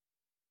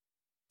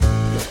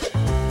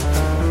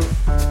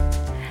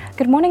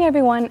Good morning,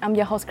 everyone. I'm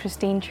your host,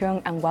 Christine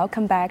Chung, and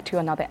welcome back to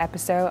another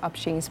episode of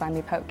She Inspired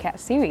Me podcast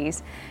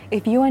series.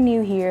 If you are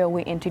new here,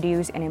 we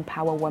introduce and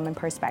empower women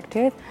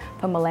perspective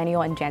for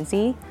Millennial and Gen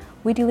Z.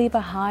 We deliver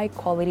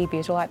high-quality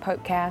visualized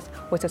podcast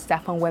with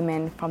successful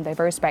women from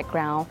diverse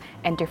backgrounds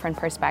and different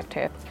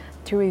perspectives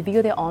to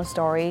review their own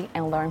story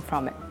and learn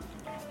from it.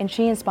 In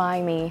She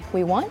Inspired Me,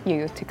 we want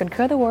you to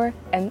conquer the world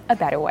in a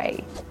better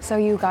way. So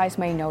you guys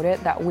may notice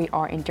that we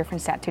are in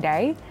different set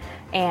today,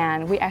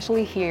 and we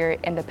actually here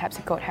in the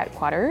PepsiCo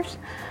headquarters.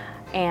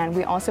 And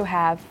we also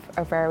have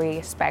a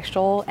very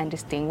special and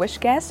distinguished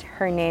guest.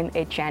 Her name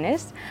is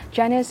Janice.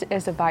 Janice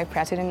is the Vice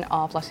President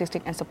of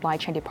Logistics and Supply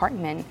Chain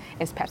Department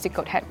in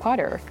PepsiCo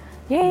headquarters.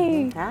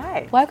 Yay!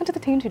 Hi. Welcome to the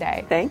team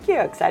today. Thank you.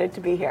 Excited to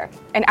be here.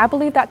 And I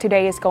believe that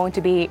today is going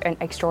to be an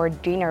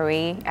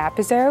extraordinary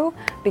episode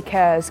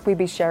because we'll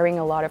be sharing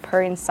a lot of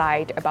her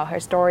insight about her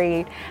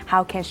story,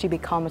 how can she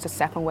become a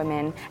successful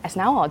woman as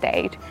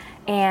nowadays.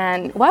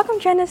 And welcome,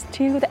 Janice,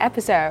 to the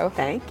episode.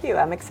 Thank you.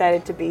 I'm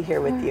excited to be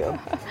here with you.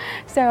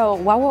 So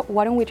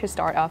why don't we just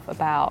start off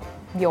about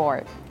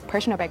your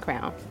personal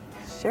background?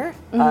 Sure.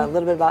 A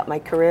little bit about my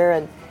career.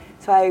 And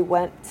so I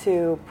went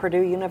to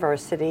Purdue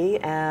University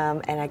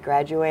and I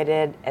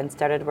graduated and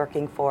started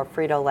working for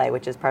Frito-Lay,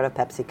 which is part of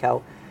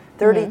PepsiCo,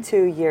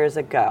 32 years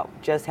ago.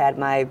 Just had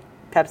my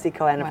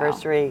PepsiCo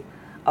anniversary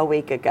a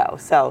week ago.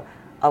 So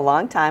a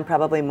long time,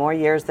 probably more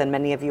years than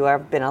many of you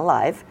have been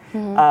alive.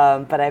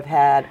 But I've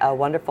had a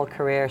wonderful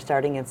career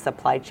starting in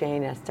supply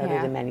chain. I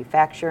started in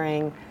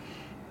manufacturing,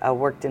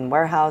 worked in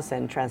warehouse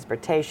and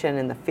transportation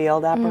in the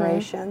field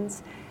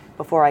operations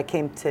before I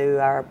came to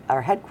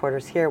our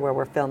headquarters here where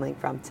we're filming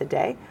from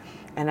today.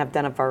 And I've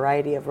done a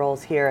variety of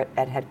roles here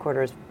at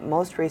headquarters.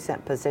 Most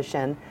recent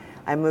position,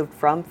 I moved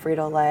from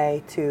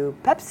Frito-Lay to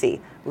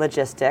Pepsi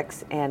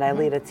Logistics, and I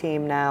lead a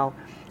team now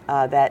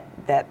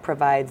that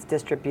provides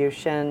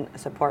distribution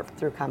support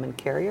through common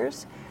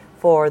carriers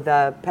for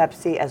the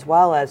Pepsi as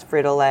well as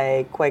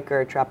Frito-Lay,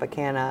 Quaker,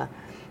 Tropicana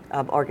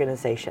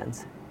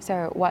organizations.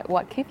 So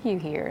what keeps you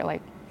here?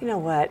 You know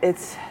what?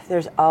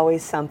 There's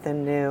always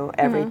something new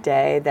every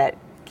day that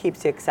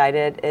keeps you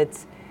excited.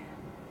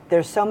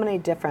 There's so many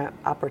different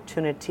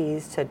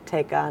opportunities to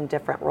take on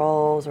different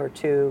roles or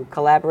to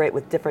collaborate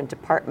with different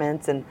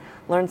departments and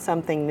learn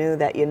something new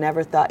that you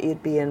never thought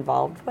you'd be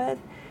involved with.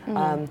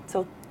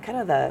 So kind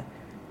of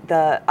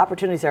the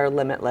opportunities are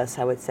limitless,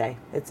 I would say.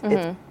 It's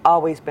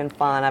always been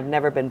fun. I've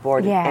never been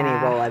bored in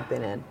any role I've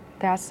been in.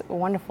 That's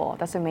wonderful.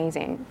 That's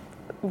amazing.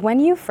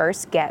 When you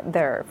first get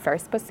the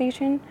first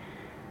position,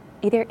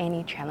 is there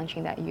any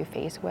challenging that you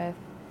face with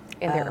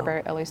in the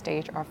very early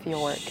stage of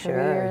your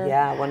career?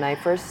 Yeah. When I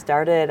first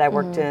started, I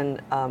worked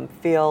in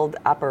field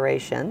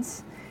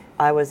operations.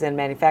 I was in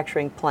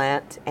manufacturing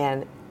plant,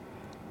 and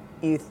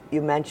you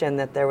mentioned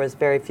that there was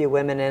very few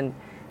women in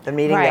the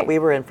meeting that we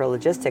were in for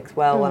logistics.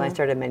 Well, when I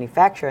started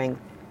manufacturing,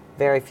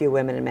 very few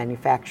women in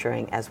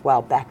manufacturing as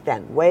well back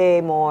then.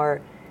 Way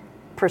more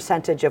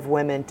percentage of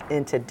women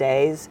in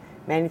today's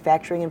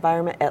manufacturing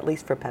environment, at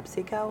least for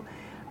PepsiCo.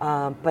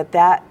 But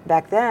that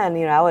back then,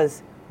 I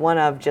was one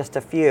of just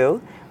a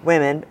few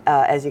women.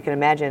 As you can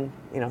imagine,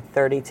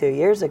 32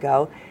 years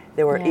ago,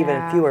 there were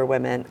even fewer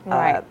women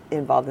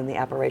involved in the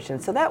operation.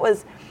 So that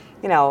was,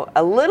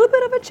 a little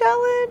bit of a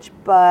challenge,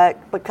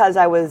 but because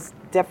I was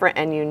different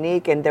and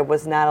unique and there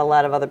was not a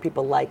lot of other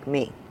people like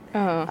me.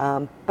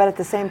 But at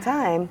the same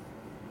time,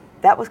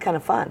 that was kind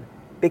of fun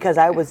because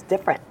I was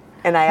different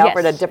and I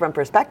offered a different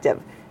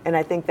perspective. And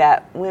I think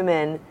that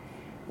women,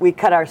 we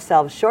cut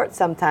ourselves short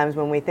sometimes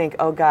when we think,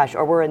 oh gosh,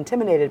 or we're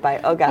intimidated by,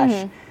 oh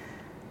gosh,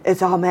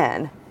 it's all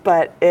men.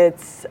 But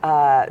it's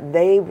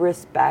they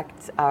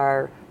respect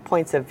our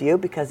points of view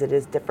because it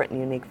is different and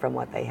unique from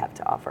what they have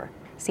to offer.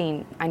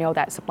 I know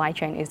that supply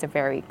chain is a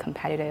very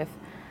competitive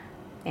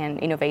and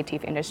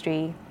innovative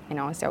industry,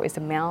 so it's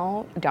a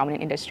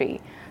male-dominant industry.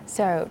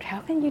 So how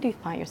can you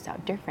define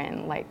yourself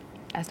different,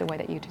 as the way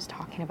that you're just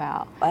talking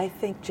about? I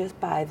think just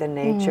by the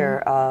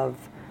nature of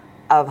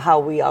how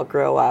we all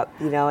grow up,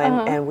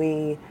 and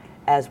we,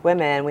 as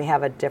women, we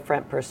have a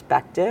different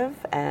perspective,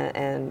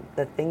 and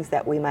the things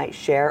that we might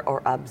share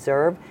or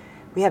observe,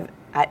 we have,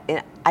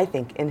 I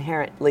think,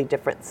 inherently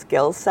different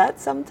skill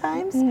sets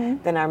sometimes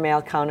than our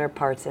male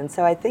counterparts. And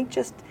so I think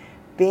just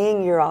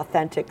being your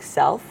authentic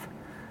self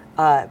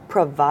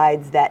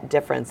provides that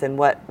difference in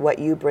what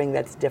you bring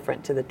that's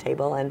different to the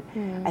table. And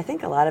I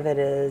think a lot of it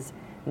is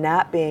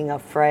not being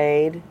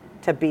afraid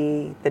to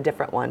be the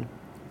different one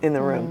in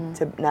the room,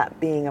 to not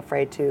being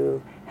afraid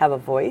to have a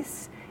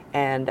voice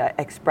and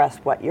express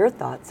what your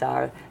thoughts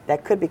are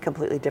that could be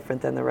completely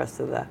different than the rest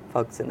of the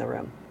folks in the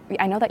room.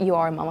 I know that you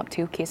are a mom of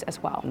 2 kids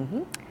as well.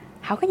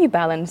 How can you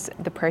balance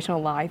the personal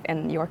life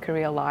and your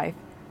career life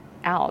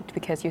out?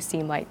 Because you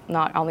seem like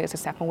not only a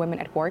successful woman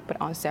at work, but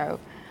also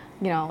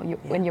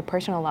in your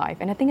personal life.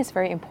 And I think it's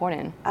very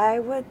important. I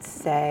would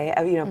say,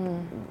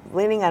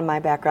 leaning on my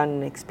background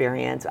and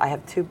experience, I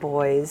have 2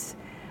 boys.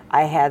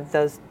 I had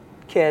those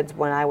kids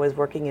when I was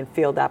working in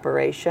field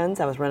operations.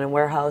 I was running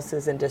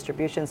warehouses and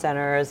distribution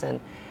centers, and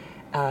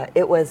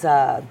it was,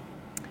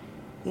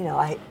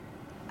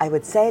 I I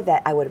would say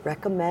that I would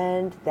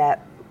recommend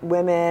that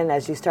women,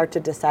 as you start to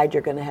decide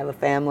you're going to have a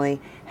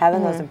family,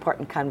 having those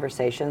important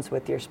conversations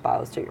with your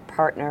spouse or your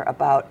partner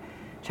about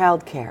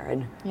childcare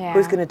and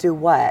who's going to do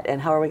what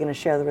and how are we going to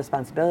share the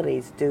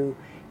responsibilities. Do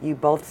you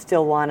both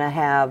still want to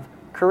have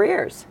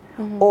careers?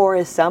 Or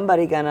is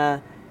somebody going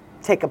to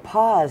take a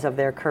pause of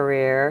their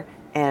career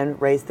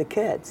and raise the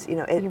kids? You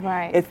know,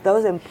 it's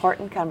those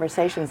important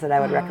conversations that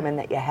I would recommend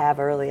that you have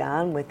early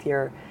on with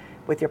your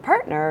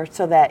partner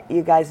so that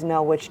you guys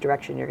know which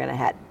direction you're going to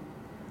head.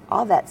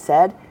 All that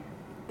said,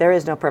 there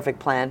is no perfect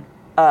plan.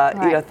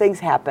 You know, things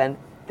happen.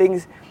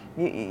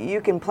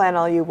 You can plan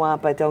all you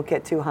want, but don't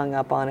get too hung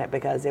up on it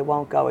because it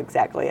won't go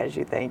exactly as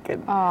you think.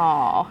 And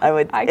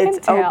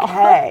it's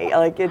okay.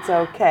 Like, it's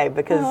okay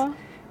because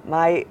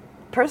my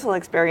personal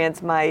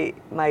experience, my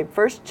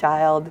first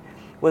child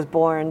was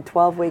born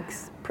 12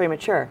 weeks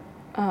premature,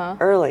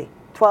 early,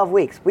 12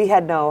 weeks. We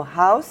had no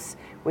house,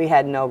 we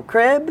had no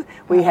crib,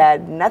 we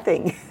had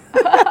nothing.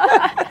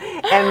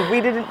 And we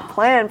didn't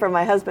plan for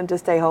my husband to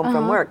stay home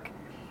from work,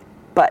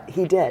 but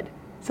he did.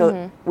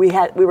 So we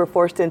were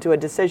forced into a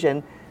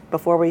decision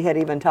before we had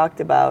even talked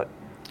about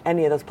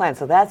any of those plans.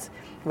 So that's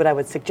what I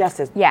would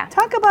suggest is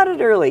talk about it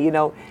early, you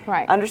know,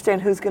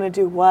 understand who's going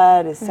to do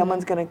what, is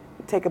someone's going to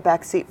take a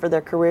back seat for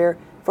their career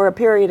for a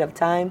period of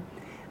time.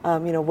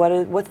 You know,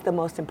 what's the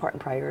most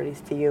important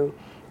priorities to you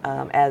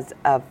as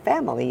a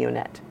family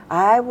unit?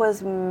 I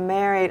was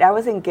married, I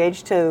was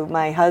engaged to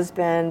my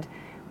husband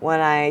when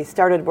I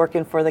started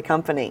working for the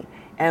company.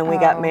 And we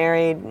got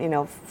married, you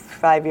know,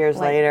 5 years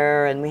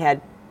later, and we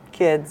had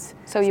kids.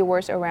 So you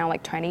were around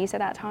like 20s at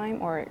that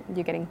time, or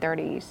you're getting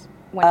 30s?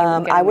 When you were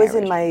getting I was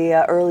married? in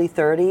my early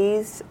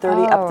 30s,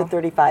 30 up to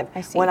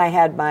 35, when I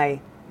had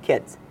my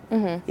kids.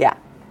 Yeah.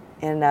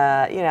 And,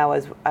 you know,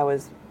 I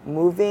was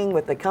moving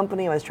with the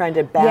company. I was trying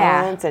to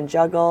balance and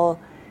juggle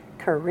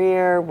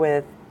career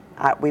with,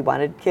 we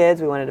wanted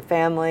kids, we wanted a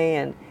family,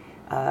 and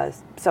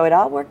so it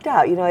all worked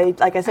out. You know,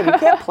 like I said, you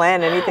can't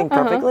plan anything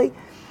perfectly.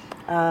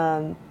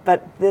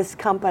 But this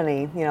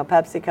company, you know,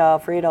 PepsiCo,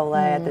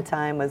 Frito-Lay at the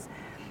time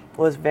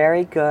was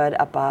very good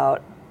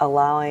about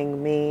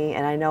allowing me,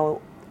 and I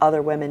know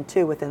other women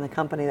too within the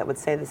company that would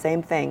say the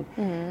same thing,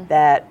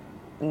 that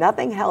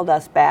nothing held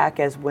us back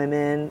as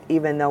women,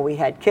 even though we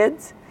had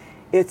kids.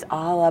 It's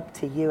all up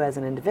to you as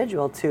an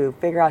individual to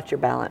figure out your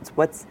balance.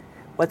 What's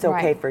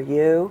okay for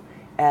you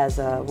as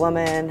a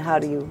woman? How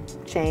do you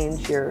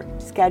change your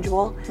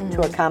schedule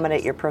to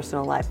accommodate your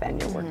personal life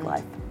and your work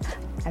life?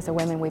 As a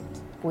woman, we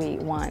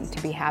want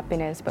to be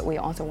happiness, but we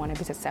also want to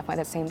be successful at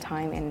the same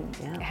time, and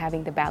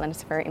having the balance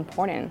is very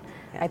important.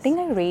 I think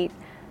I read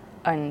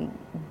on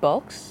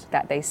books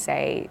that they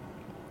say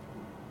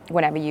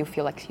whenever you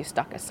feel like you're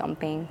stuck at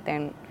something,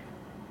 then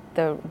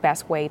the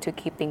best way to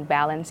keep things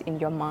balanced in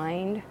your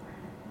mind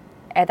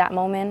at that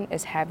moment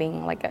is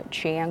having like a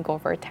triangle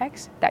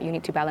vertex that you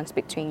need to balance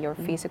between your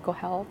physical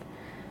health,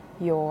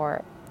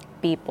 your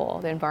people,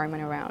 the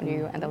environment around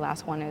you, and the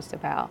last one is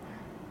about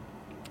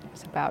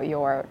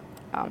your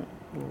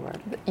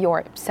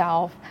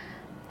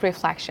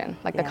self-reflection,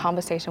 like the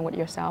conversation with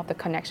yourself, the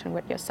connection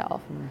with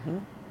yourself.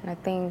 And I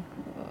think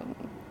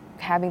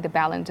having the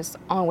balance is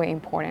always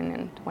important,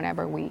 and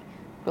whenever we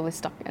really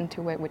stuck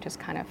into it, we're just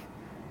kind of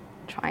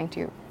trying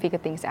to figure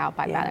things out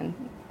by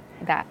balancing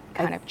that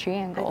kind of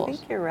triangles. I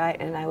think you're right,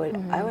 and I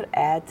would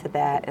add to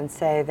that and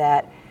say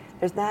that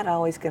there's not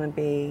always going to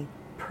be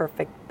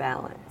perfect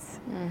balance.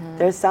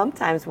 There's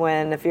sometimes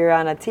when, if you're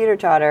on a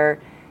teeter-totter,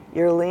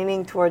 you're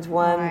leaning towards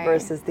one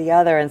versus the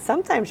other, and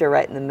sometimes you're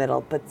right in the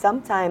middle, but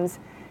sometimes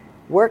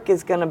work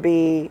is going to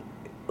be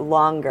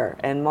longer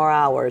and more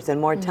hours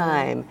and more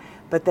time,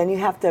 but then you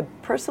have to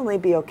personally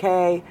be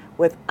okay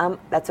with,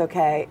 that's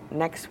okay,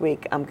 next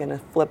week I'm going to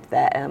flip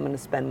that and I'm going to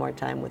spend more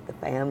time with the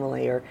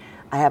family, or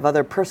I have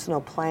other personal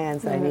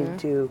plans that I need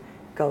to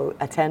go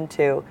attend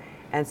to,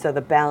 and so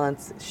the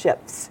balance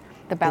shifts.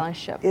 The balance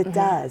shifts. It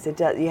does. It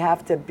does. You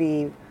have to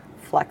be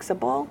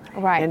flexible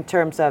in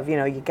terms of, you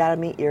know, you got to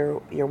meet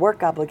your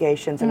work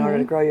obligations in order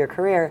to grow your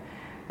career,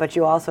 but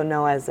you also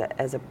know as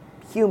a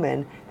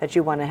human that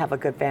you want to have a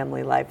good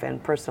family life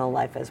and personal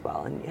life as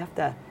well, and you have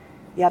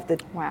to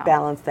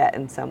balance that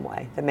in some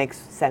way that makes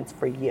sense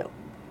for you.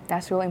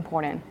 That's really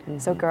important.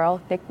 So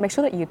girl, make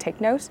sure that you take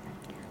notes,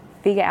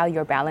 figure out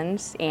your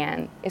balance,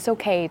 and it's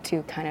okay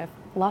to kind of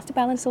lost the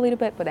balance a little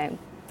bit, but then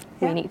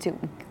we need to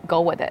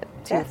go with it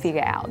to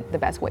figure out the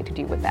best way to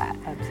deal with that.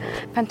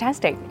 Absolutely.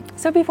 Fantastic.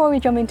 So before we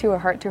jump into a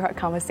heart-to-heart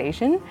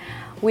conversation,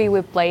 we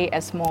will play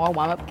a small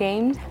warm-up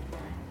game,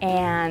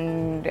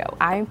 and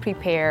I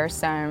prepared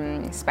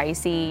some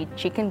spicy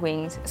chicken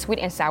wings, sweet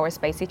and sour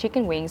spicy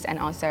chicken wings, and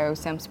also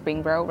some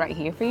spring roll right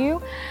here for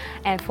you.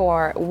 And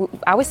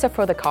I will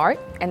shuffle the card,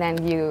 and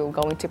then you're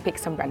going to pick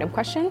some random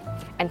question,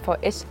 and for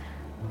each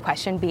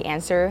question be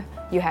answered,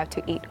 you have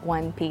to eat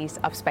one piece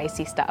of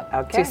spicy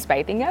stuff to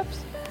spice things up.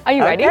 Are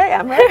you ready? Okay,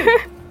 I'm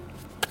ready.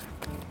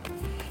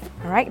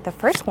 All right, the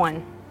first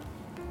one.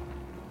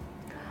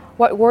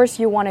 What was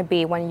you want to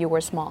be when you were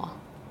small?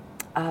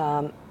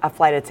 A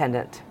flight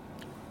attendant.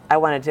 I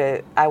wanted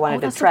to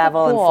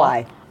travel and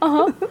fly.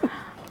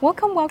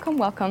 Welcome, welcome,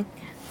 welcome.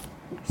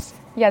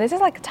 Yeah, this is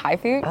like Thai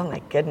food. Oh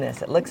my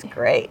goodness, it looks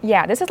great.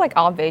 Yeah, this is like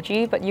all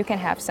veggie, but you can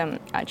have some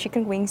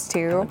chicken wings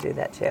too. I'll do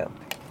that too.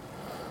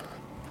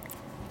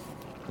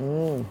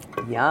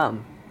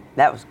 Yum.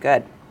 That was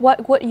good.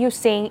 What you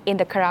sing in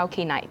the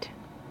karaoke night?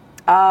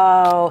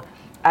 Oh,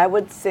 I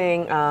would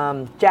sing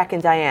Jack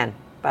and Diane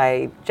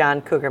by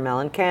John Cougar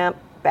Mellencamp,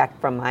 back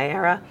from my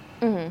era.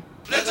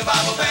 Let the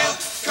Bible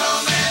Belt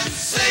come and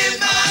save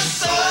my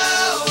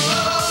soul.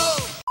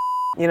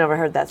 You never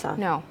heard that song?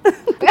 No.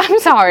 I'm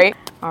sorry.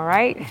 All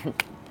right.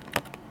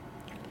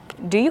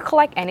 Do you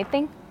collect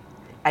anything?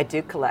 I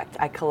do collect.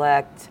 I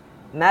collect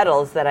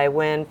medals that I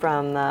win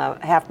from the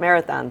half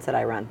marathons that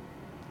I run.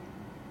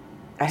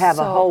 I have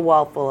a whole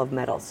wall full of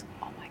medals.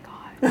 Oh my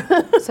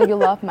God. So you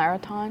love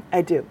marathon?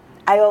 I do.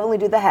 I only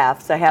do the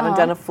half, so I haven't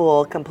done a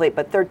full complete,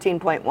 but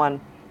 13.1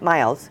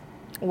 miles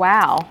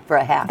Wow. for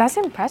a half. That's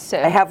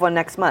impressive. I have one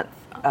next month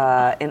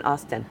in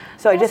Austin.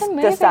 So I just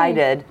amazing.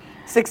 decided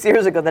 6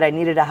 years ago that I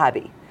needed a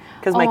hobby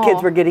because my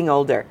kids were getting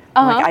older.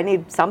 I'm like, I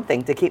need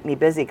something to keep me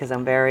busy because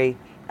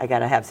I got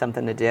to have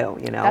something to do,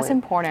 you know. That's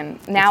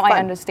important. Now I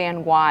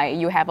understand why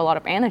you have a lot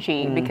of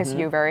energy because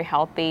you're very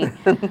healthy.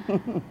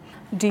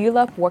 Do you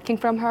love working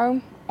from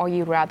home or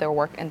you rather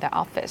work in the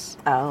office?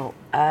 Oh,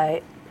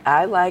 I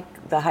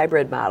like the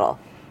hybrid model,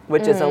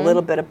 which is a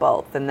little bit of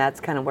both, and that's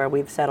kind of where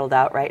we've settled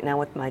out right now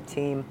with my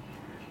team.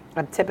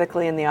 I'm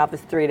typically in the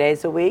office 3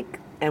 days a week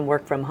and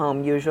work from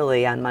home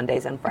usually on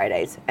Mondays and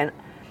Fridays. And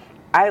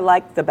I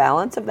like the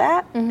balance of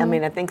that. I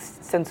mean, I think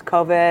since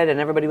COVID and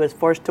everybody was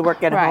forced to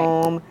work at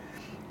home,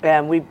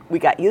 and we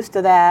got used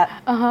to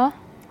that.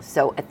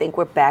 So I think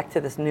we're back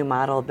to this new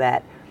model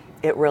that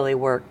it really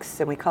works,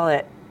 and we call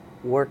it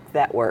work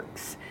that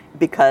works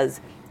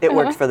because it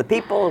works for the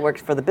people, it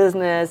works for the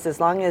business, as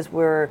long as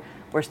we're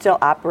still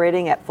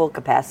operating at full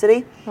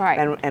capacity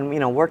and you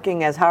know,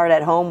 working as hard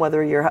at home,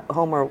 whether you're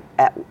home or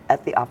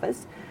at the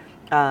office.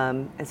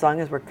 As long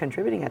as we're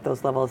contributing at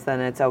those levels,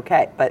 then it's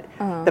okay. But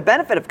the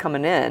benefit of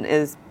coming in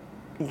is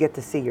you get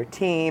to see your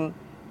team,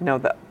 you know,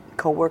 the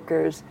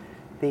coworkers,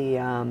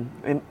 the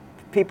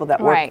people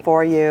that work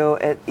for you.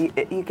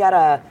 You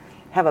gotta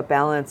have a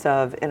balance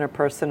of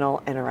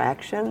interpersonal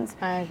interactions.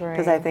 I agree.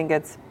 Because I think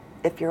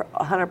if you're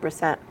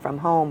 100% from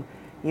home,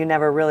 you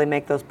never really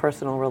make those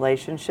personal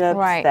relationships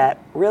that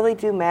really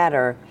do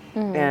matter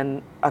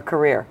in a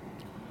career.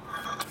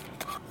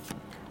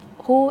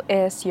 Who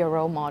is your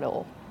role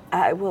model?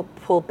 I will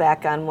pull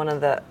back on one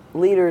of the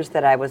leaders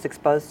that I was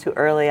exposed to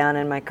early on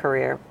in my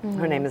career.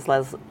 Her name is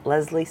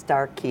Leslie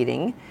Starr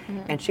Keating,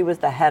 and she was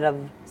the head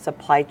of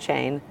supply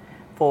chain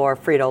for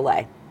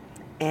Frito-Lay.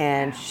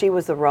 And she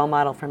was a role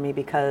model for me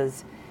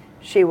because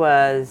she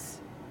was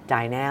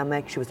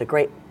dynamic. She was a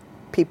great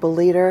people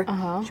leader.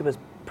 She was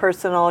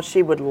personal.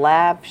 She would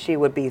laugh. She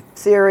would be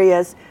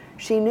serious.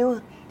 She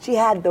knew she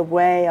had the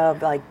way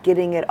of like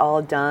getting it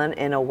all done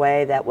in a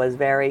way that was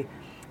very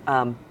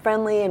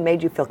friendly and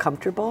made you feel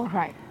comfortable.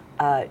 Right.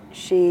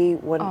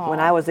 When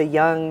I was a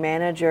young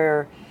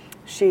manager,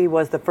 she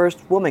was the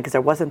first woman, because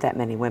there wasn't that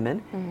many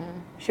women.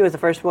 She was the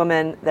first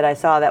woman that I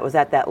saw that was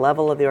at that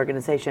level of the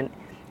organization.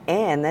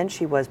 And then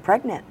she was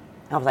pregnant.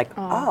 I was like,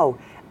 oh,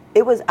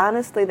 it was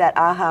honestly that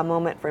aha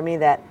moment for me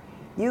that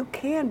you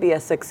can be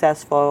a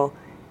successful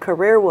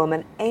career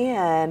woman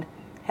and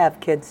have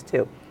kids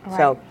too. Right.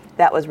 So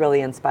that was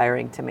really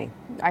inspiring to me.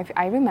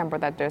 I remember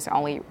that there's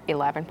only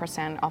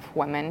 11% of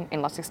women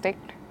in logistics.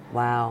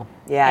 Wow.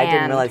 Yeah, I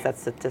didn't realize that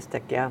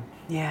statistic. Yeah.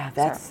 Yeah,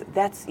 that's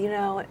you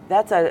know,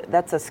 that's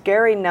a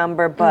scary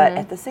number, but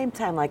at the same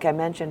time, like I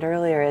mentioned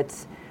earlier,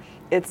 it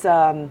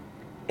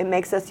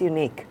makes us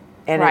unique.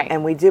 And,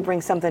 and we do bring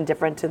something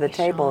different to the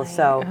table.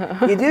 So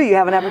you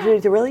have an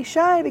opportunity to really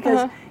shine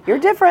because you're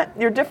different.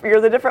 You're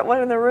the different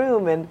one in the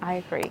room. And I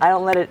agree. I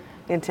don't let it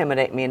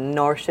intimidate me,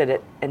 nor should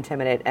it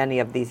intimidate any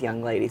of these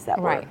young ladies that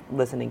were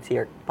listening to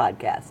your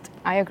podcast.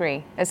 I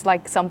agree. It's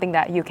like something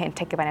that you can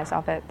take advantage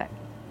of it, that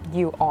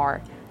you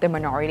are the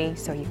minority,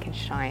 so you can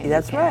shine.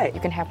 That's right.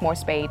 You can have more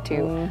space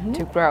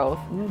to grow.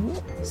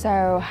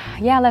 So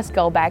yeah, let's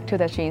go back to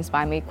the She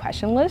Inspired Me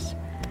question list.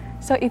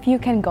 So if you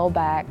can go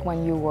back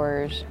when you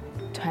were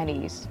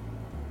 20s,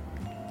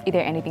 is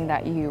there anything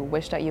that you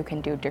wish that you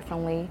can do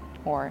differently,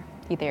 or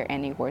is there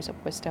any words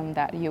of wisdom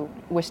that you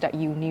wish that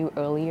you knew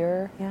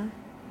earlier? Yeah,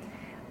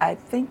 I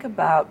think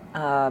about,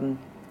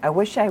 I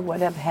wish I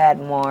would have had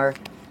more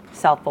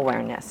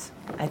self-awareness.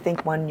 I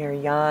think when you're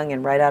young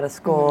and right out of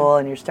school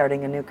and you're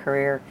starting a new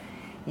career,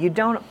 you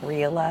don't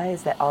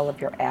realize that all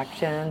of your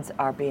actions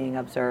are being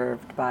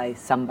observed by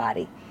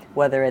somebody,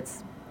 whether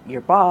it's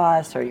your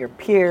boss or your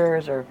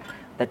peers or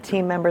the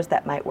team members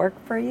that might work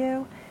for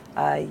you.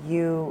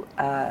 You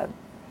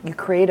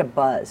create a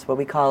buzz. What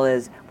we call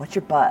is, what's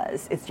your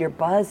buzz? Your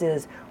buzz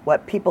is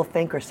what people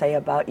think or say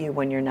about you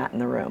when you're not in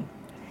the room.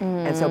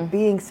 And so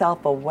being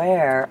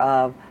self-aware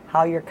of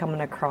how you're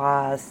coming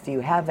across, do you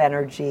have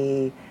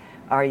energy?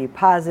 Are you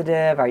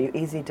positive? Are you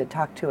easy to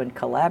talk to and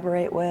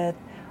collaborate with?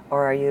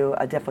 Or are you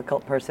a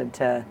difficult person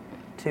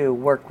to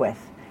work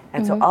with?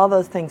 And so all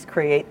those things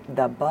create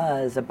the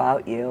buzz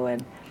about you.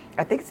 And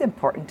I think it's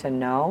important to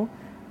know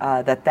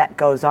that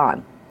goes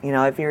on. You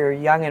know, if you're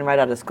young and right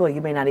out of school,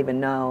 you may not even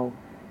know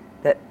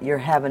that you're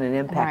having an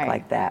impact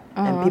like that.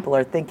 And people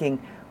are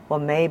thinking, well,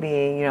 maybe,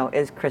 you know,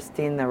 is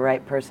Christine the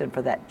right person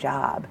for that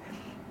job?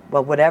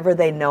 Well, whatever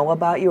they know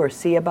about you or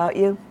see about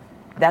you,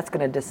 that's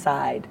going to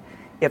decide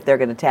if they're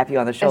going to tap you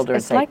on the shoulder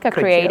and say, it's like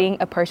creating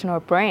a personal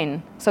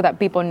brand so that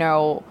people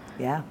know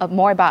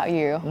more about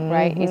you,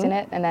 right? Isn't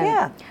it? And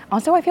then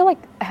also I feel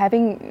like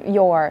having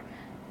your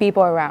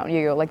people around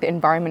you, like the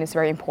environment is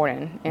very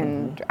important.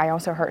 And I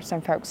also heard some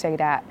folks say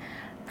that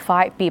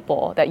 5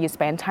 people that you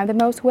spend time the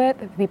most with,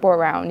 the people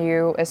around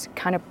you, is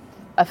kind of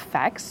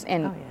affects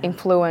and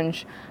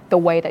influence the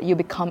way that you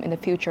become in the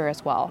future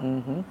as well.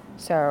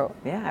 So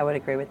yeah, I would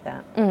agree with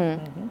that.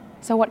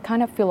 So what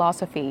kind of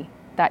philosophy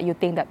that you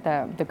think that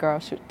the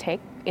girls should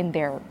take in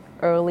their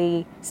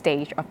early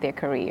stage of their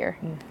career?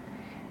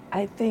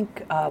 I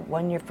think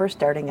when you're first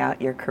starting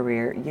out your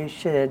career,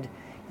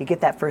 you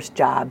get that first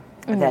job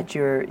that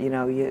you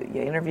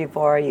interview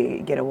for, you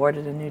get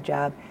awarded a new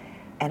job,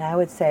 and I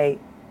would say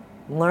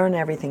learn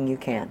everything you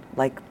can.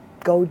 Like,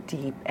 go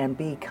deep and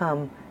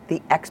become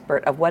the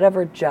expert of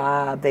whatever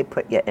job they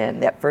put you in,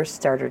 that first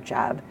starter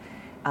job,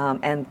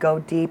 and go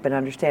deep and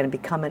understand and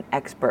become an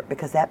expert,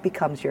 because that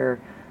becomes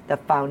the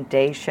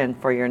foundation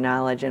for your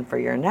knowledge and for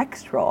your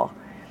next role.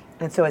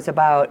 And so it's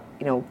about,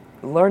 you know,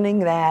 learning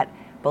that,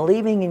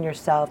 believing in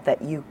yourself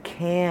that you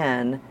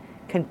can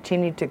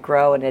continue to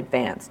grow and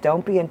advance.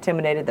 Don't be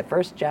intimidated. The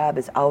first job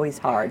is always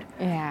hard.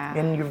 Yeah.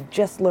 And you're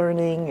just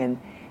learning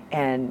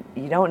and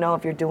you don't know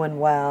if you're doing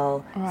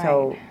well. Right.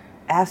 So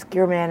ask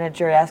your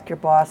manager, ask your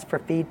boss for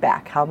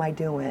feedback. How am I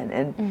doing?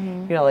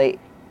 And you know,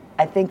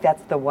 I think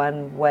that's the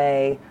one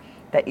way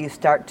that you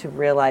start to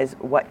realize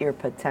what your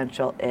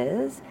potential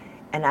is.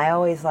 And I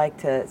always like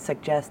to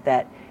suggest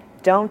that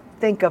don't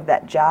think of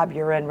that job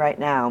you're in right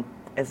now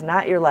as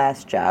not your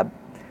last job.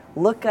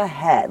 Look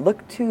ahead.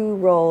 Look 2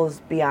 roles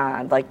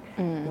beyond. Like,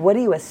 what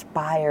do you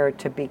aspire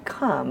to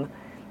become?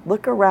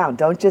 Look around.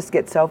 Don't just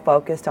get so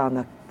focused on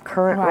the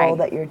current role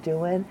that you're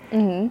doing.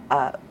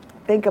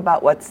 Think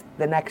about what's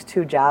the next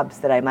 2 jobs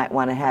that I might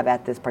want to have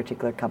at this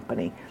particular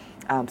company,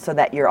 so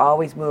that you're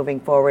always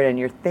moving forward and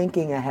you're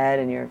thinking ahead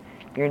and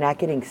you're not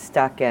getting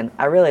stuck in,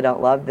 I really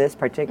don't love this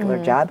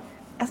particular job.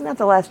 That's not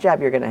the last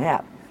job you're going to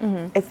have.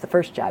 It's the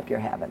first job you're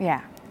having. Yeah.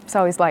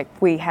 So it's like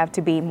we have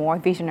to be more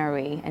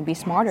visionary and be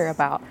smarter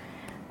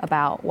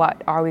about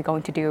what are we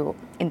going to do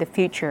in the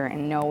future,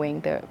 and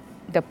knowing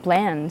the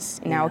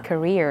plans in our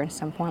career and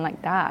some point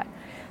like that.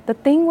 The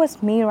thing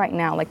with me right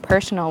now, like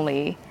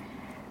personally,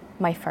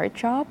 my first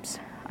jobs,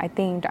 I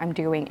think I'm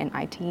doing in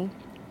IT,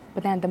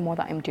 but then the more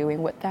that I'm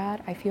doing with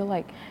that, I feel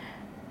like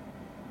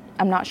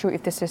I'm not sure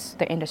if this is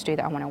the industry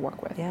that I want to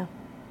work with. Yeah.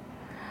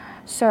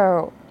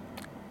 So,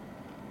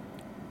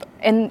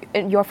 and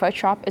your first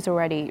job is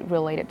already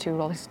related to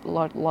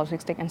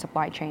logistics and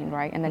supply chain,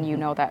 right? And then you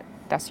know that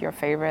that's your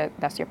favorite,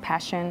 that's your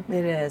passion.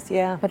 It is,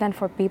 yeah. But then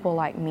for people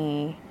like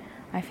me,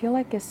 I feel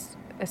like it's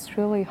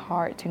really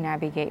hard to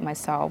navigate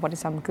myself, what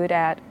is I'm good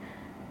at,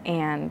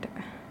 and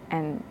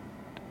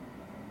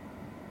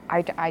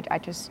I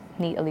just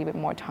need a little bit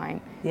more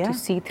time to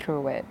see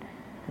through it.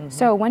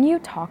 So when you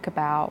talk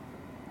about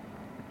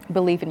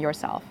believe in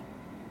yourself,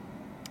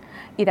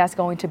 that's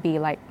going to be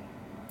like,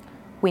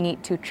 we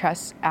need to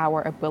trust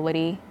our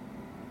ability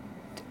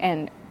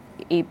and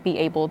be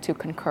able to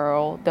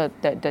conquer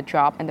the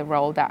job and the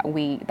role that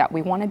we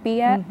want to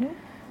be at.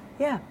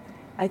 Yeah,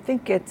 I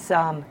think it's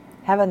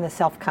having the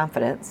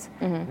self-confidence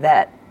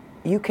that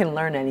you can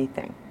learn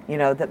anything. You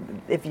know, that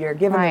if you're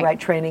given the right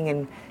training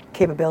and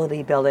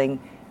capability building,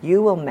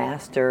 you will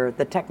master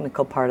the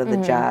technical part of the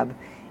job.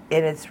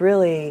 And it's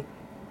really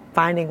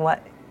finding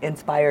what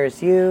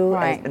inspires you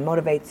and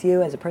motivates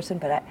you as a person.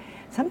 But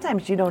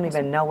sometimes you don't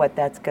even know what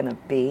that's going to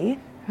be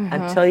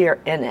until you're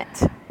in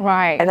it.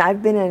 Right. And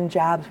I've been in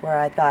jobs where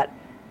I thought,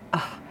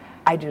 oh,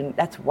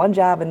 that's one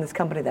job in this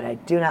company that I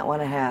do not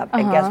want to have.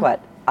 And guess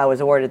what? I was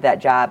awarded that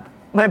job.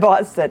 My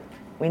boss said,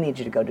 we need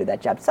you to go do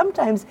that job.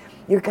 Sometimes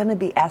you're going to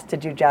be asked to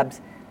do jobs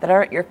that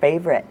aren't your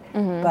favorite.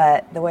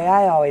 But the way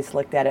I always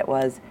looked at it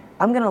was,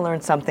 I'm going to learn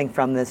something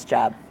from this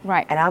job.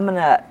 Right. And I'm going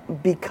to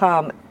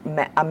become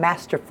a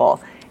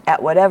masterful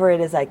at whatever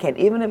it is I can.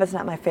 Even if it's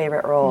not my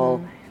favorite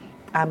role,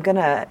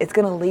 it's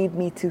gonna lead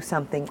me to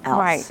something else.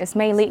 Right, it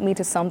may lead me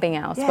to something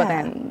else, but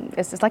then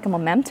it's like a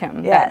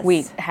momentum that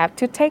we have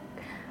to take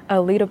a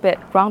little bit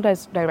wrong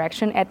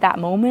direction at that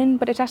moment,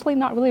 but it's actually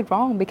not really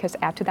wrong, because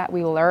after that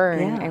we learn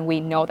and we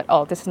know that,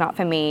 oh, this is not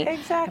for me.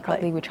 Exactly.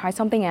 Probably we try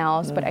something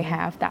else, but I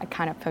have that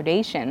kind of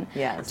foundation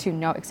to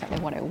know exactly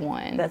what I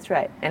want. That's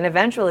right. And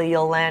eventually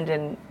you'll land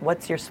in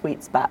what's your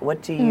sweet spot.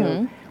 What do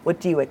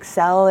you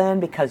excel in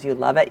because you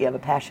love it, you have a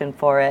passion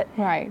for it.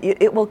 Right.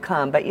 It will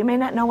come, but you may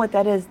not know what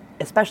that is,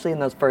 especially in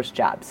those first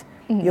jobs.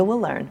 You will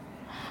learn.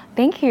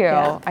 Thank you.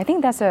 Yeah. I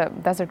think that's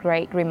a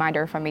great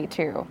reminder for me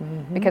too,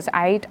 because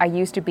I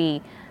used to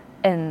be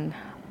in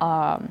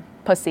a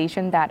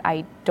position that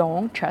I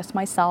don't trust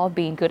myself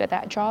being good at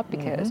that job,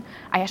 because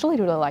I actually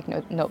really like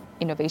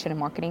innovation and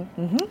marketing.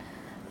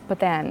 But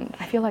then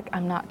I feel like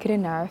I'm not good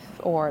enough,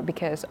 or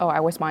because, I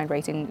was born and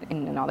raised in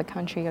another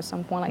country or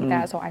something like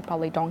that, so I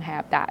probably don't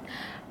have that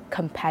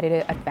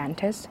competitive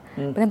advantage.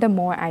 But then the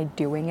more I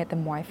doing it, the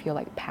more I feel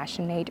like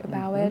passionate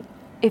about it.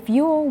 If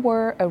you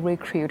were a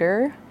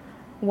recruiter,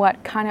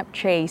 what kind of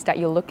traits that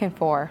you're looking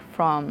for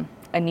from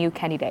a new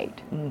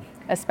candidate,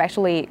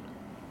 especially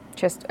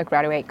just a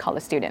graduate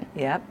college student?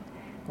 Yep.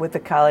 With the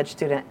college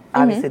student,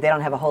 obviously they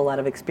don't have a whole lot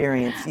of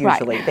experience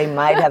usually. Right. They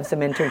might have some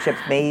internships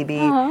maybe,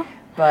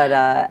 but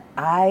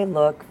I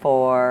look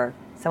for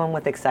someone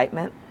with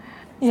excitement,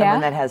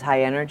 someone that has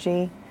high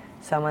energy,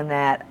 someone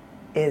that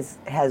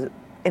has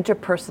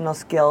interpersonal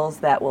skills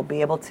that will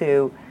be able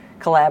to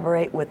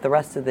collaborate with the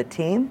rest of the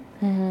team.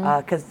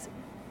 Because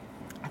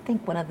I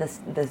think one of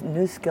the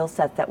new skill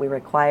sets that we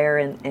require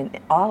in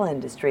all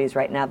industries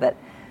right now that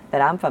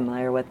I'm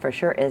familiar with for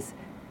sure is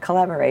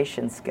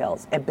collaboration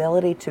skills,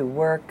 ability to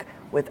work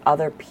with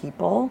other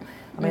people.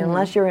 I mean,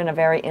 unless you're in a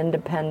very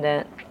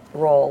independent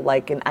role,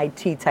 like an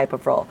IT type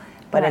of role.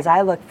 But as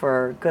I look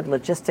for good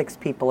logistics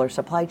people or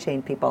supply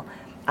chain people,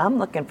 I'm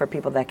looking for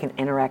people that can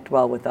interact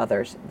well with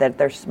others, that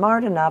they're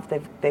smart enough,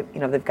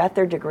 they've got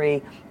their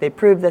degree, they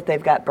prove that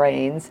they've got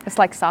brains. It's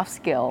like soft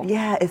skill.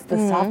 Yeah, it's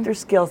the softer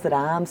skills that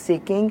I'm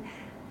seeking.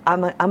 I'm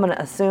going to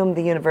assume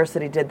the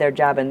university did their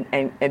job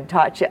and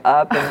taught you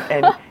up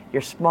and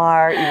you're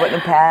smart, you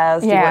wouldn't have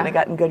passed, you wouldn't have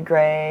gotten good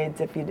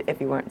grades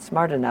if you weren't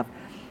smart enough.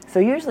 So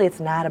usually it's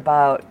not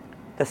about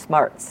the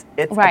smarts,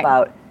 it's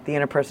about the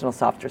interpersonal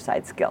softer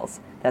side skills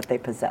that they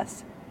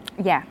possess.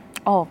 Yeah.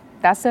 Oh,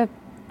 that's a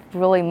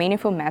really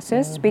meaningful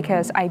message,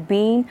 because I've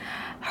been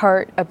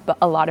heard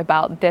a lot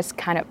about this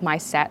kind of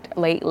mindset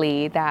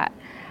lately, that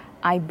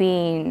I've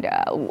been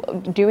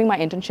during my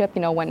internship,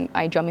 when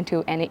I jump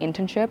into any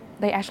internship,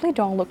 they actually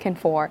don't looking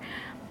for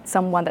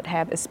someone that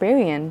have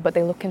experience, but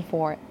they're looking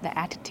for the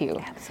attitude.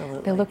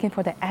 Absolutely. They're looking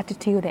for the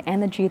attitude, the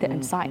energy, the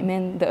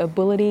excitement, the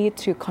ability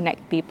to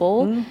connect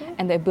people,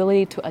 and the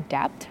ability to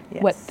adapt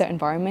with the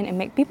environment and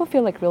make people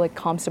feel like really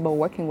comfortable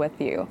working with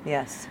you.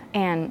 Yes.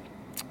 And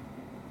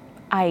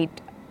I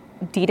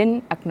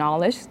didn't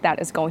acknowledge that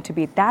it's going to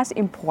be that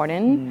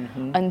important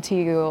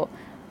until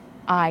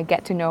I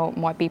get to know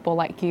more people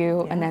like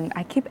you, and then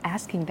I keep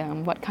asking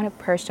them what kind of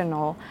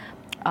personal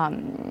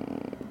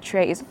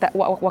traits,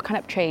 what kind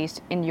of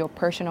traits in your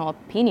personal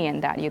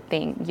opinion that you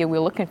think you were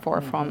looking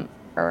for from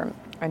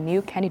a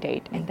new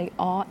candidate, and they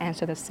all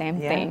answer the same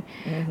thing.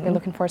 They're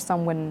looking for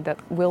someone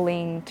that's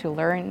willing to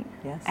learn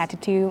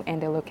attitude,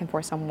 and they're looking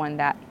for someone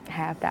that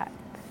have that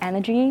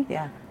energy,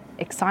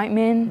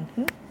 excitement,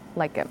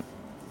 like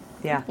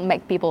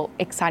make people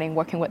exciting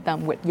working with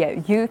them with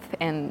youth.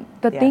 And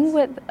the thing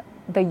with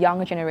the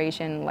younger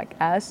generation like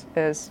us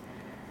is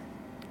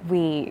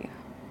we're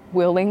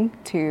willing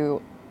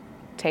to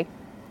take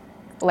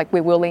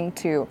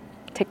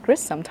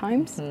risks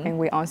sometimes, and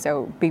we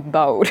also be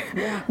bold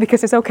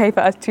because it's okay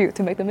for us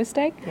to make the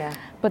mistake.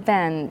 But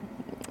then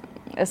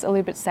it's a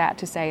little bit sad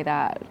to say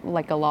that,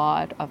 like a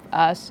lot of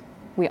us,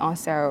 we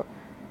also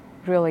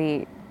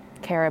really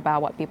care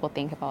about what people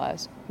think about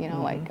us.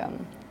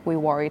 We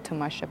worry too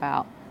much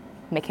about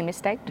making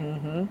mistakes,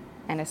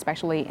 and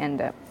especially in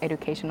the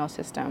educational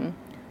system,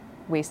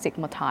 we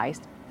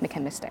stigmatize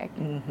making mistake.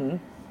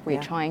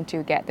 We're trying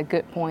to get the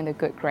good point, the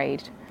good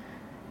grade.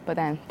 But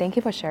then, thank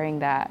you for sharing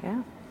that.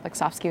 Like,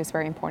 soft skills is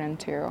very important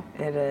too.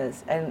 It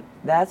is, and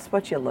that's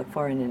what you look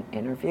for in an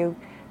interview.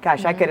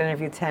 Gosh, I could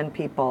interview 10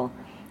 people,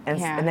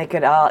 and they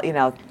could all,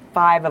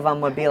 5 of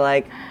them would be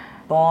like,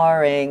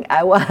 boring.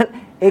 I want,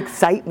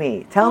 excite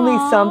me. Tell me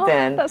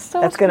something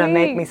that's going to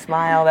make me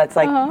smile. That's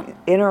like,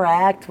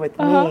 interact with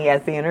me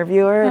as the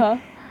interviewer.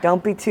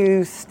 Don't be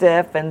too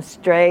stiff and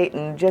straight,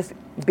 and just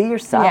be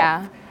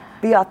yourself.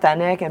 Be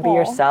authentic and be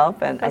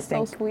yourself, and I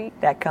think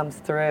that comes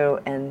through,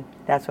 and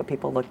that's what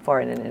people look for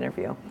in an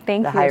interview.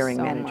 Thank the you hiring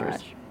so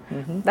managers.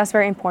 much. That's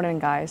very important,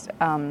 guys.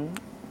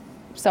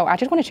 So I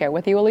just want to share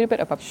with you a little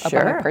bit about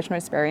my personal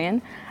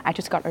experience. I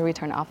just got a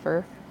return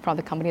offer from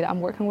the company that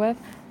I'm working with,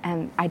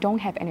 and I don't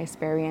have any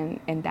experience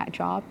in that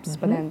job,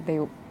 but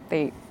then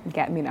they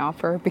get me an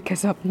offer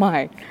because of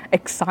my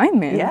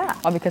excitement,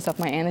 or because of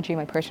my energy,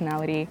 my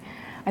personality.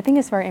 I think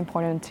it's very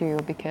important too,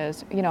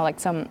 because like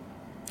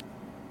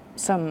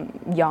some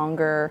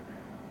younger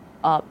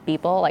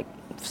people, like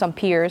some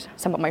peers,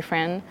 some of my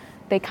friends,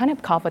 they kind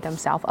of cover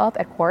themselves up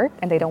at work,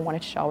 and they don't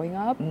want to showing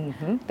up.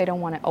 They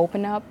don't want to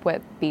open up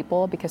with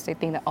people because they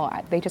think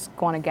that they just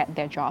want to get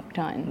their job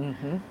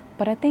done.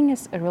 But I think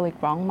it's a really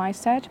wrong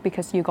mindset,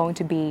 because you're going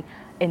to be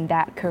in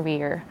that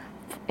career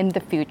in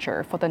the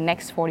future for the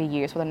next 40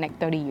 years, for the next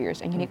 30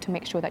 years, and you need to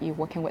make sure that you're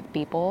working with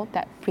people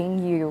that bring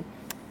you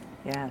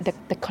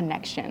the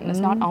connection. It's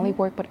not only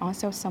work, but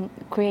also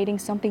creating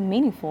something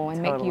meaningful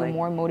and make you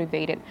more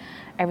motivated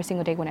every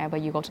single day whenever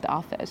you go to the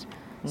office.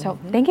 So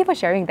thank you for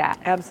sharing that.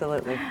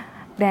 Absolutely.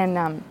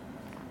 Then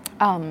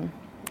I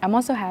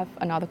also have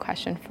another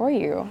question for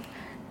you.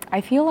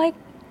 I feel like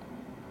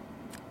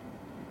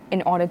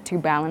in order to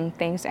balance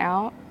things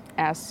out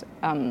as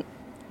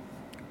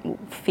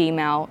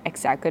female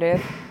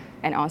executive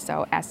and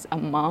also as a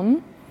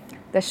mom,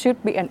 there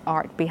should be an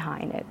art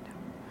behind it.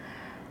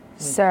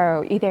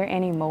 So, is there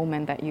any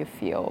moment that you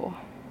feel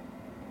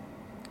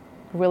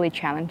really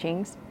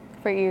challenging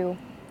for you,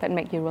 that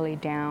make you really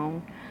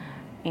down?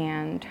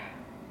 And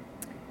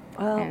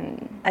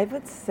I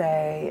would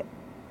say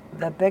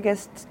the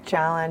biggest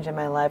challenge in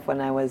my life when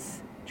I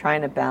was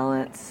trying to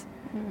balance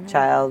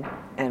child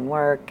and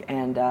work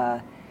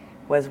and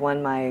was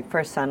when my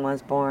first son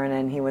was born,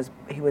 and he was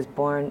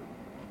born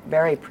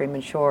very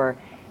premature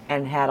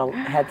and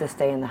had to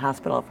stay in the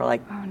hospital for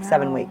like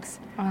 7 weeks.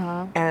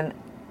 And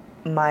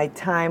my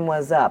time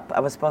was up.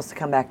 I was supposed to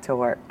come back to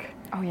work.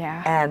 Oh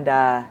yeah. And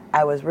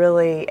I was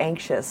really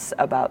anxious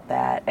about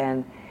that.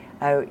 And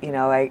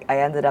I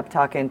ended up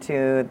talking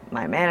to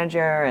my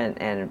manager,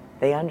 and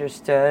they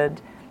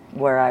understood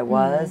where I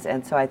was.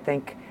 And so I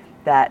think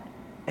that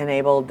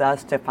enabled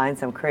us to find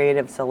some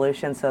creative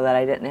solutions so that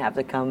I didn't have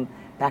to come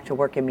back to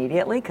work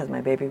immediately because my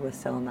baby was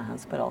still in the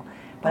hospital.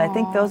 But I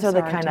think those are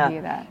the kind of,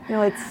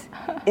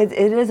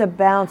 it is a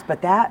balance.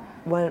 But that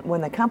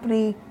when the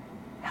company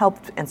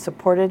helped and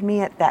supported me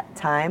at that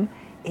time,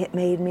 it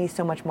made me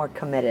so much more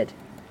committed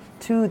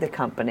to the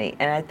company.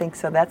 And I think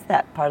so that's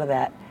that part of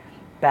that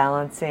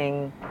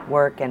balancing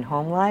work and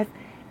home life,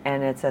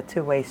 and it's a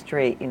two-way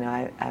street.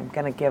 I'm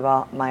going to give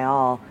my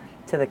all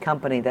to the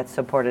company that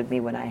supported me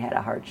when I had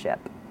a hardship.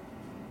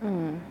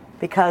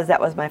 Because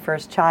that was my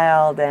first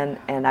child,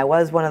 and I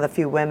was one of the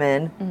few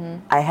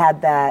women. I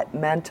had that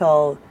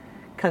mental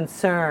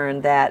concern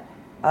that,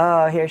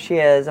 oh, here she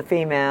is, a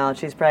female,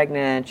 she's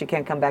pregnant, she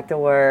can't come back to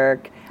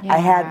work. I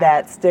had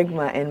that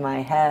stigma in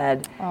my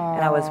head,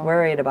 and I was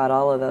worried about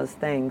all of those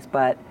things,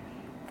 but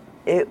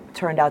it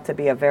turned out to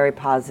be a very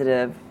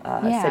positive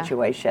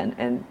situation.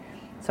 And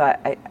so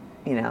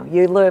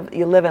you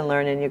live and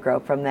learn, and you grow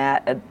from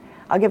that. And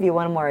I'll give you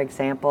one more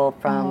example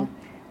from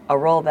a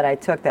role that I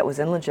took that was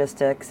in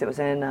logistics. It was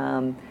in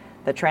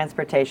the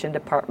transportation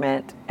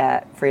department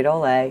at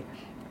Frito-Lay,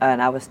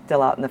 and I was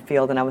still out in the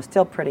field, and I was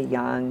still pretty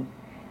young.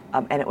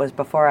 And it was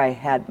before I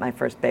had my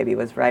first baby, it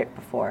was right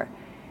before.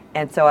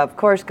 And so, of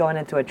course, going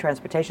into a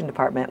transportation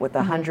department with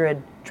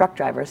 100 truck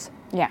drivers.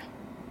 Yeah.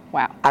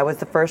 Wow. I was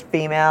the first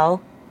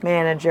female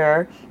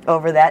manager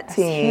over that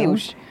team.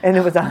 Huge. And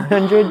it was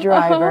 100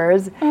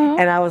 drivers.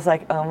 And I was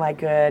like, oh my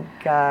good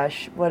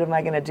gosh, what am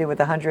I going to do with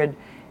 100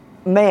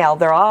 male?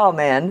 They're all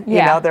men.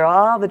 They're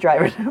all the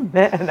drivers are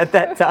men at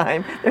that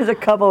time. There's a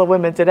couple of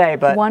women today,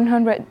 but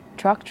 100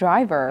 truck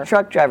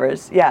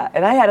drivers. Yeah.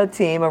 And I had a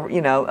team of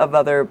of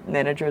other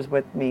managers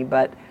with me,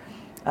 but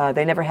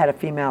they never had a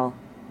female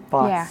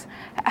boss.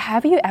 Yeah.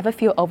 Have you ever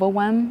feel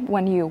overwhelmed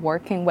when you're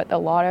working with a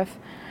lot of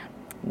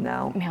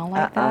male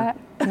like that?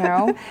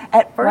 No.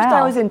 At first,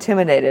 I was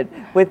intimidated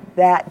with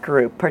that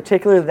group,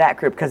 particularly that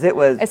group, because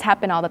it's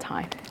happened all the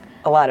time.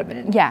 A lot of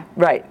men. Yeah.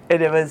 Right.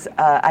 And it was,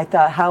 I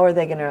thought, how are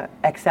they going to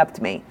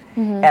accept me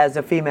as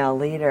a female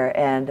leader?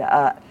 And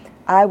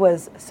I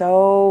was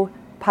so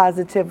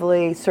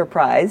positively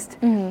surprised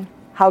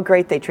how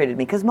great they treated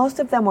me, because most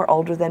of them were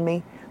older than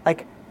me,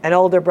 like an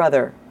older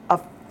brother, a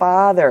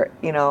father,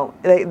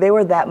 they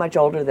were that much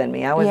older than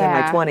me. I was in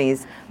my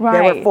 20s.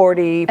 Right. They were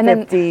 40, and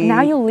 50. Then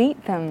now you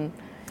lead them.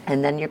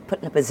 And then you're put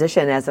in a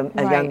position as a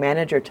young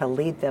manager to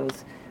lead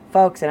those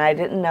folks. And I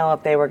didn't know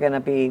if they were going to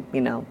be,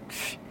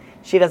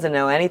 she doesn't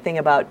know anything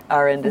about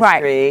our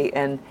industry. Right.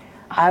 And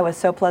I was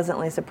so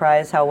pleasantly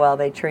surprised how well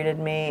they treated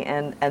me.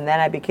 And then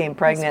I became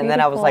pregnant, and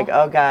then I was like,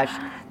 oh gosh,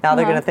 now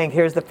they're going to think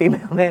here's the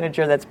female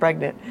manager that's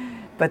pregnant.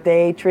 But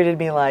they treated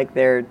me like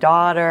their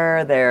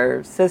daughter,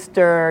 their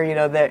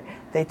sister,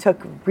 they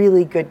took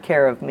really good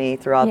care of me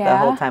throughout the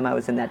whole time I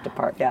was in that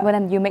department. Yeah. But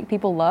then you make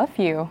people love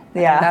you.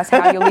 Yeah. And that's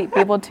how you lead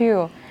people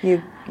too.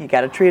 You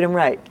got to treat them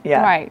right.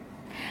 Yeah. Right.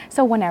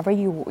 So whenever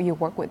you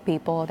work with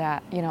people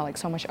that, like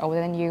so much older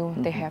than you,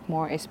 they have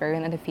more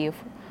experience in the field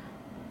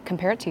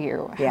compared to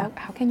you,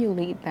 how can you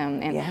lead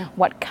them? And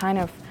what kind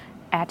of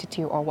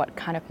attitude or what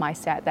kind of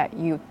mindset that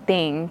you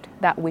think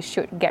that we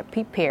should get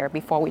prepared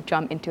before we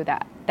jump into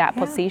that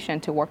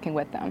position to working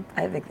with them?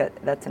 I think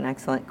that's an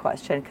excellent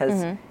question,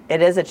 because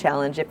it is a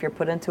challenge if you're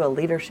put into a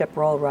leadership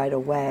role right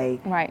away,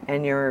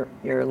 and you're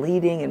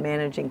leading and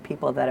managing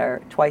people that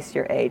are twice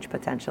your age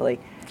potentially.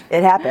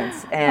 It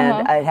happens,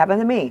 and it happened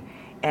to me.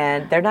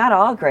 And they're not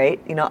all great.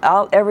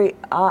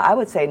 I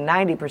would say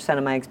 90%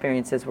 of my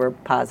experiences were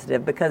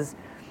positive, because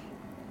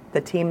the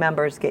team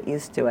members get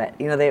used to it.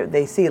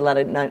 They see a lot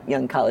of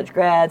young college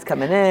grads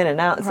coming in and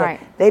out, so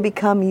they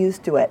become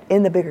used to it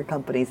in the bigger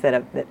companies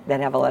that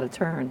have a lot of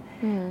turn.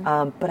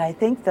 But I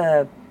think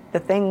the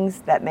things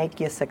that make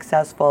you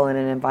successful in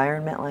an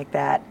environment like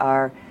that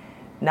are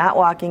not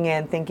walking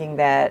in thinking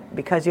that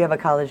because you have a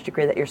college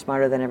degree that you're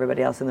smarter than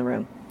everybody else in the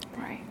room.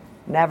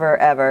 Never,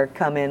 ever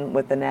come in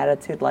with an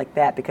attitude like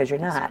that, because you're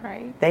not.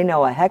 They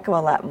know a heck of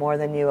a lot more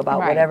than you about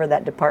whatever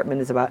that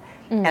department is about.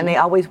 And they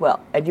always will.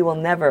 And you will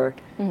never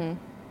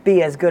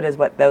be as good as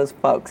what those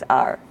folks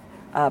are,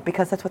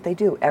 because that's what they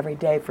do every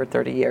day for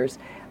 30 years.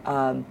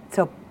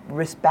 So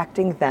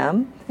respecting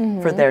them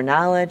for their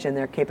knowledge and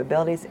their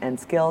capabilities and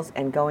skills,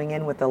 and going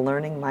in with a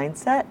learning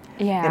mindset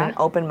and an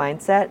open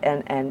mindset,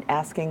 and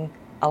asking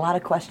a lot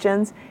of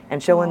questions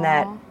and showing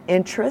that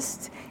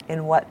interest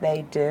in what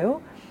they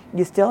do.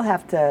 You still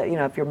have to,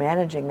 if you're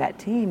managing that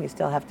team, you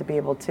still have to be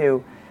able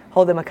to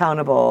hold them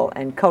accountable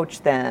and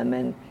coach them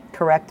and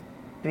correct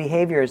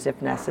behaviors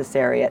if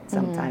necessary at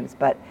sometimes.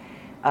 But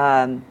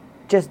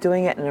just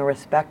doing it in a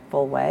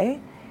respectful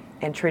way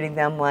and treating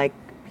them like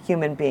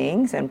human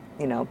beings and,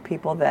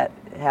 people that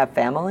have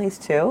families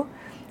too,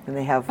 and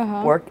they have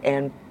work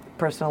and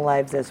personal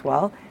lives as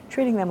well.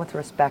 Treating them with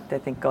respect, I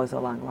think, goes a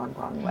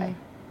long way.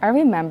 I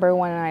remember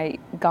when I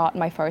got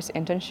my first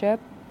internship,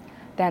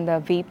 then the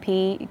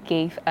VP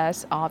gave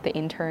us all the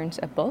interns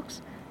a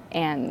books.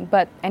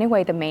 But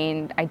anyway, the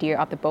main idea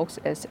of the books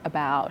is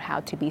about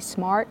how to be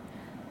smart,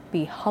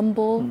 be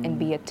humble, and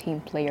be a team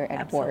player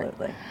at work.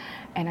 Absolutely.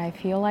 And I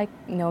feel like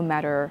no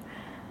matter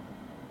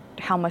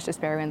how much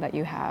experience that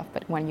you have,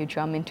 but when you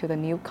jump into the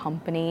new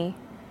company,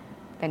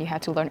 then you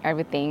have to learn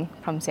everything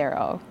from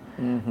zero.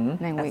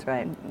 That's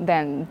right.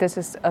 Then this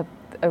is a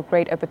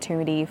great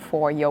opportunity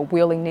for your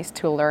willingness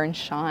to learn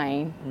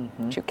shine,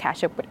 to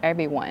catch up with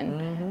everyone.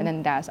 And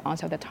then that's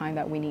also the time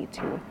that we need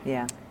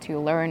to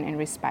learn and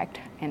respect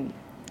and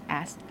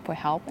ask for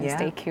help and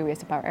stay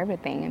curious about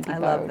everything. And be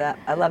love that.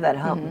 I love that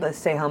the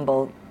stay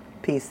humble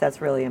piece. That's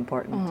really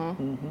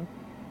important.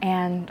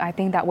 And I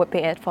think that would be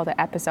it for the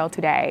episode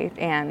today.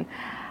 And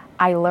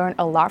I learned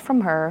a lot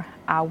from her.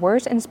 Our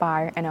words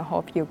inspire, and I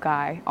hope you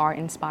guys are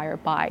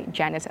inspired by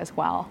Janice as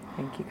well.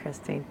 Thank you,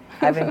 Christine.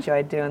 I've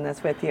enjoyed doing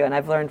this with you, and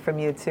I've learned from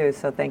you too,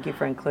 so thank you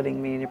for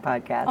including me in your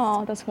podcast.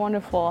 Oh, that's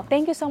wonderful.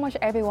 Thank you so much,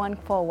 everyone,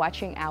 for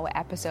watching our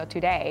episode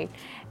today.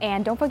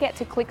 And don't forget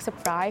to click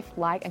subscribe,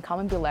 like, and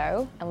comment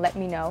below, and let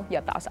me know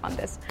your thoughts on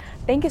this.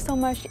 Thank you so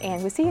much,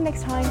 and we'll see you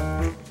next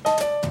time.